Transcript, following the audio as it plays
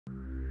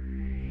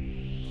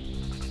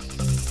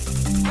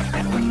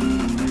My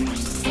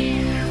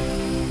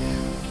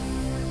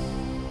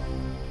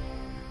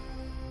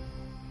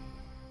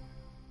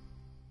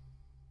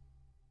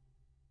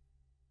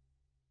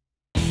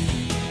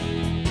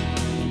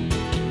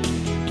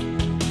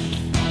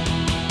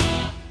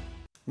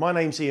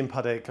name's Ian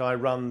Puddick. I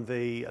run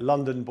the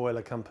London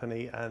Boiler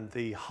Company and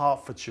the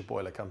Hertfordshire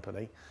Boiler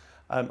Company.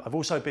 I've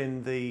also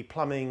been the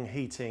plumbing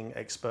heating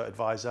expert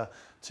advisor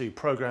to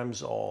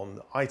programmes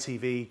on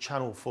ITV,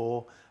 Channel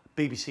 4,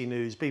 BBC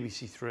News,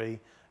 BBC 3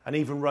 and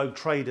even Rogue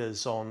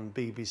Traders on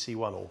BBC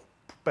One, or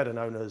better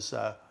known as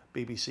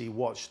BBC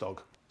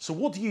Watchdog. So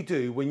what do you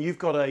do when you've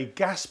got a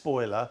gas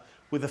boiler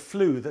with a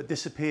flue that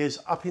disappears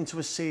up into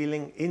a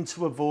ceiling,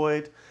 into a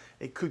void?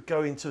 It could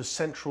go into a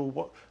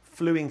central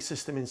fluing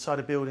system inside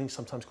a building,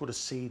 sometimes called a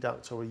C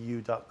duct or a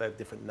U duct. They have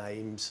different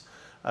names.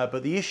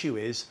 But the issue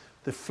is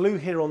the flue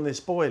here on this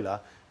boiler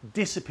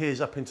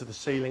disappears up into the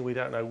ceiling. We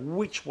don't know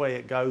which way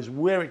it goes,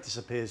 where it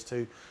disappears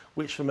to,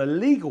 which from a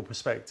legal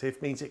perspective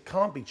means it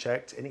can't be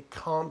checked and it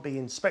can't be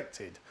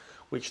inspected,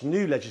 which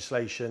new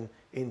legislation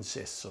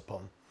insists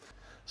upon.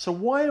 So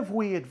why have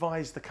we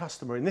advised the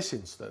customer in this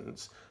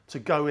instance to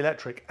go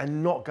electric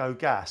and not go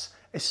gas,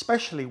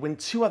 especially when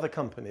two other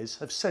companies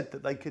have said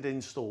that they could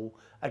install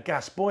a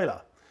gas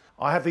boiler?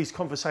 I have these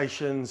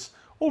conversations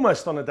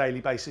almost on a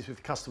daily basis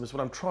with customers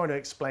when I'm trying to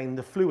explain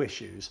the flue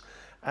issues.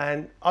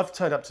 And I've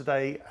turned up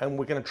today and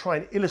we're going to try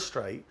and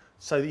illustrate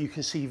so that you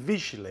can see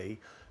visually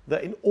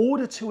that in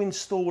order to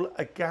install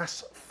a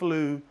gas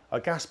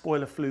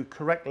boiler flue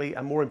correctly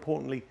and more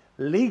importantly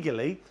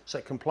legally, so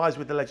it complies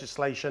with the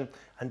legislation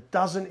and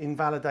doesn't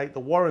invalidate the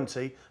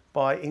warranty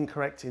by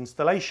incorrect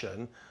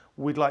installation,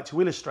 we'd like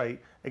to illustrate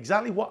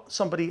exactly what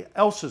somebody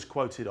else has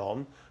quoted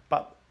on,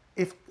 but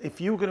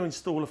if you were going to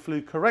install a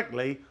flue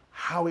correctly,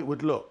 how it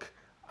would look.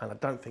 And I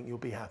don't think you'll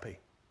be happy.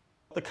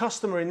 The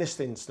customer in this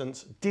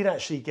instance did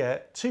actually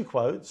get two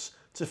quotes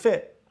to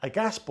fit a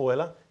gas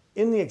boiler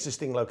in the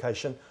existing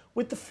location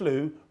with the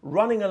flue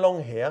running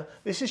along here.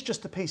 This is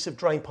just a piece of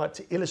drain pipe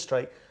to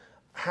illustrate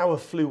how a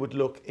flue would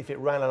look if it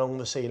ran along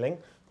the ceiling.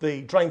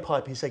 The drain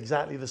pipe is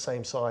exactly the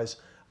same size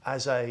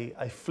as a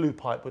flue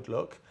pipe would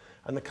look.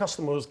 And the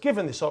customer was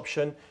given this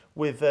option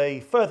with a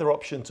further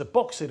option to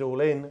box it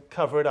all in,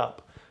 cover it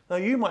up. Now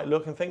you might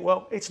look and think,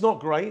 well, it's not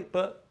great,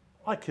 but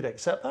I could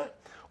accept that.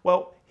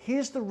 Well,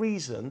 here's the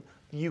reason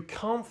you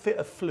can't fit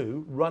a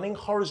flue running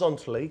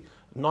horizontally,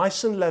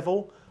 nice and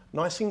level,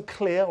 nice and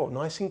clear or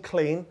nice and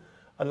clean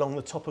along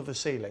the top of the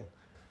ceiling.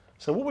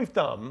 So what we've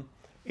done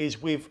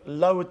is we've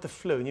lowered the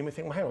flue, and you may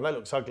think, well, hang on, that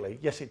looks ugly.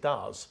 Yes, it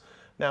does.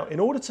 Now, in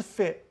order to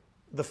fit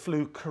the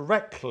flue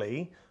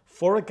correctly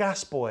for a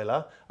gas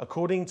boiler,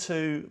 according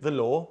to the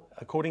law,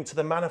 according to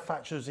the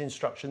manufacturer's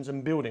instructions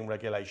and building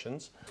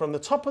regulations, from the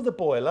top of the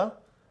boiler,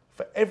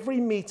 for every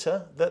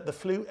metre that the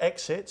flue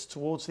exits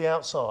towards the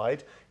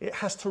outside, it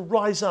has to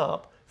rise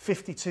up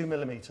 52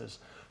 millimetres.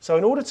 So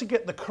in order to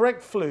get the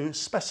correct flue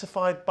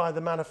specified by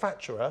the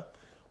manufacturer,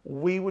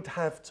 we would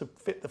have to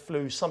fit the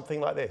flue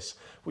something like this,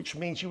 which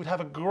means you would have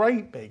a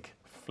great big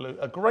flue,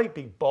 a great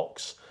big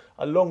box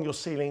along your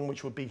ceiling,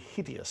 which would be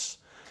hideous.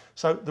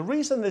 So the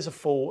reason there's a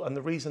fall and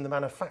the reason the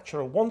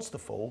manufacturer wants the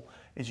fall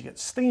is you get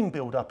steam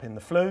build up in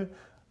the flue.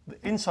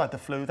 Inside the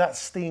flue, that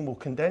steam will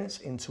condense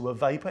into a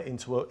vapour,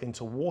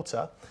 into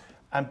water,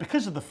 and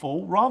because of the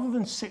fall, rather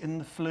than sit in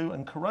the flue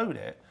and corrode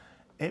it,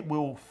 it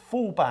will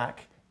fall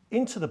back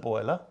into the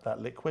boiler,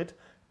 that liquid,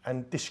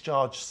 and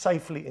discharge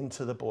safely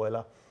into the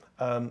boiler,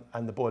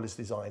 and the boiler is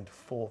designed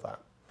for that.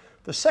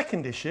 The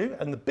second issue,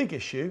 and the big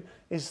issue,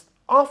 is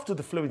after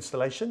the flue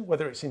installation,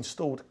 whether it's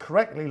installed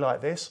correctly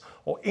like this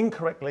or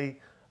incorrectly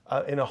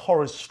in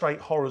a straight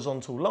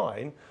horizontal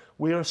line,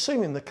 we are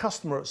assuming the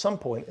customer at some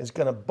point is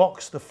going to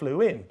box the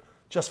flue in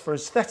just for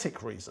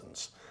aesthetic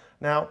reasons.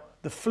 Now,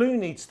 the flue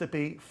needs to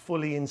be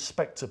fully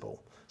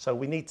inspectable. So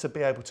we need to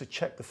be able to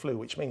check the flue,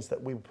 which means that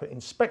we put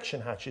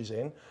inspection hatches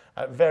in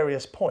at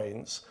various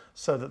points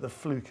so that the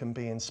flue can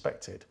be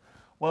inspected.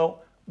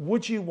 Well,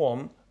 would you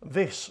want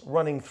this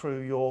running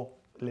through your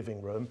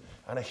living room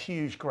and a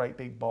huge, great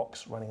big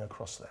box running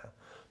across there?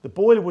 The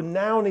boiler would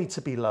now need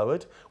to be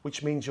lowered,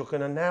 which means you're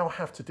going to now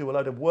have to do a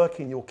load of work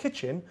in your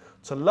kitchen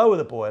to lower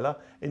the boiler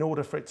in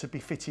order for it to be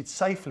fitted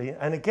safely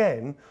and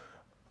again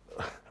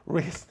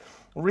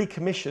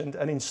recommissioned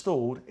and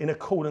installed in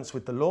accordance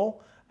with the law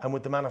and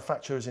with the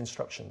manufacturer's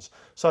instructions.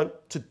 So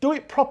to do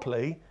it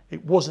properly,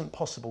 it wasn't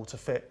possible to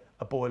fit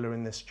a boiler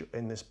in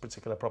this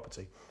particular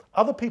property.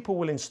 Other people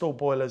will install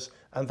boilers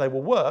and they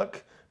will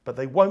work, but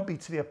they won't be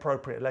to the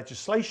appropriate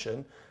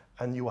legislation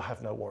and you will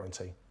have no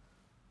warranty.